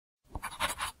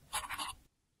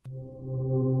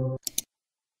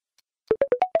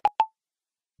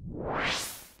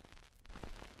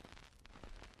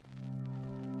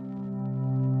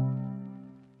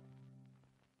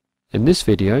In this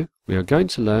video, we are going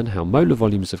to learn how molar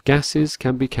volumes of gases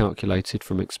can be calculated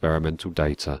from experimental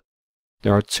data.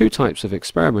 There are two types of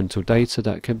experimental data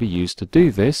that can be used to do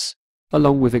this,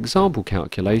 along with example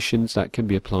calculations that can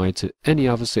be applied to any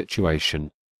other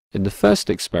situation. In the first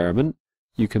experiment,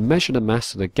 you can measure the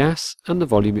mass of the gas and the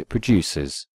volume it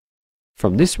produces.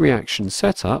 From this reaction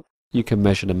setup, you can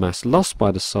measure the mass lost by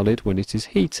the solid when it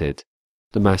is heated.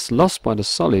 The mass lost by the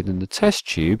solid in the test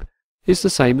tube is the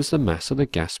same as the mass of the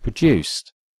gas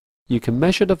produced. You can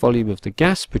measure the volume of the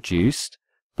gas produced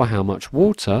by how much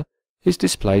water is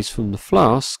displaced from the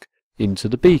flask into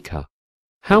the beaker.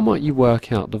 How might you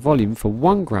work out the volume for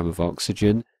 1 gram of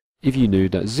oxygen if you knew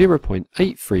that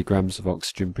 0.83 grams of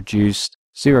oxygen produced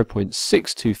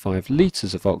 0.625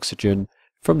 litres of oxygen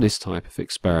from this type of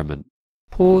experiment?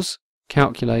 Pause,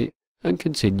 calculate, and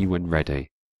continue when ready.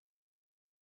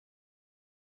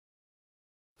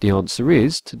 The answer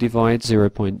is to divide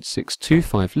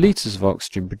 0.625 litres of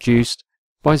oxygen produced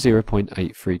by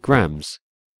 0.83 grams.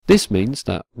 This means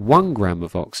that 1 gram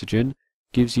of oxygen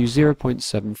gives you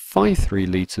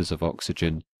 0.753 litres of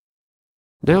oxygen.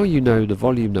 Now you know the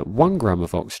volume that 1 gram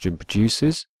of oxygen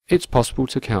produces, it's possible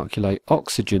to calculate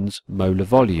oxygen's molar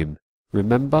volume.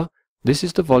 Remember, this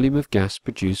is the volume of gas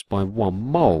produced by 1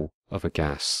 mole of a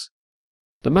gas.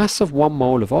 The mass of 1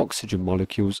 mole of oxygen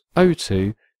molecules,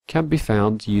 O2, can be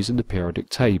found using the periodic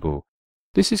table.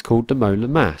 This is called the molar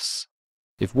mass.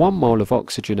 If 1 mole of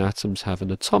oxygen atoms have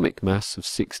an atomic mass of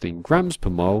 16 grams per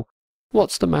mole,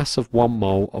 what's the mass of 1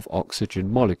 mole of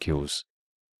oxygen molecules?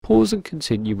 Pause and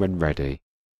continue when ready.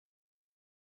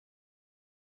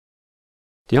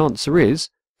 The answer is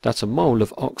that a mole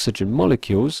of oxygen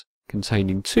molecules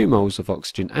containing 2 moles of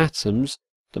oxygen atoms,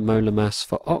 the molar mass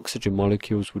for oxygen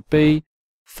molecules would be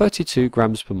 32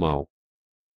 grams per mole.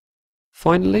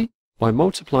 Finally, by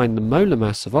multiplying the molar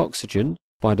mass of oxygen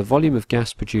by the volume of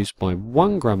gas produced by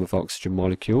 1 gram of oxygen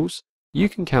molecules, you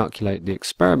can calculate the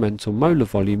experimental molar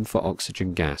volume for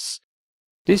oxygen gas.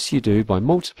 This you do by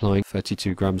multiplying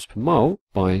 32 grams per mole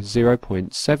by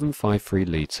 0.753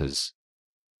 litres.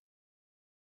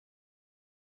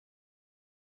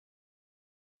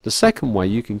 The second way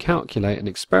you can calculate an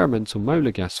experimental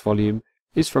molar gas volume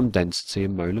is from density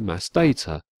and molar mass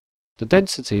data. The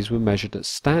densities were measured at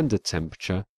standard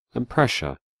temperature and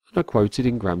pressure and are quoted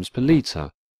in grams per litre.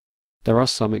 There are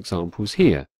some examples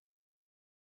here.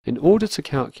 In order to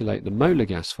calculate the molar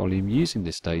gas volume using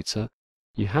this data,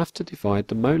 you have to divide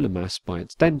the molar mass by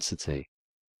its density.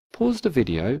 Pause the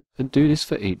video and do this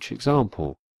for each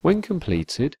example. When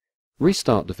completed,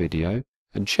 restart the video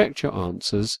and check your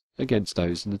answers against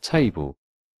those in the table.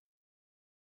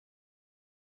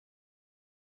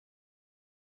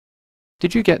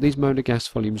 Did you get these molar gas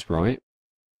volumes right?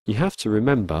 You have to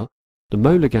remember, the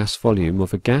molar gas volume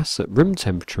of a gas at room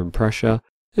temperature and pressure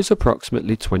is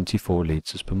approximately 24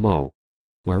 litres per mole,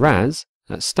 whereas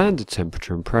at standard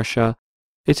temperature and pressure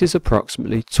it is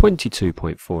approximately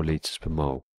 22.4 litres per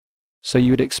mole. So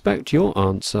you would expect your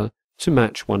answer to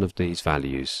match one of these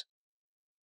values.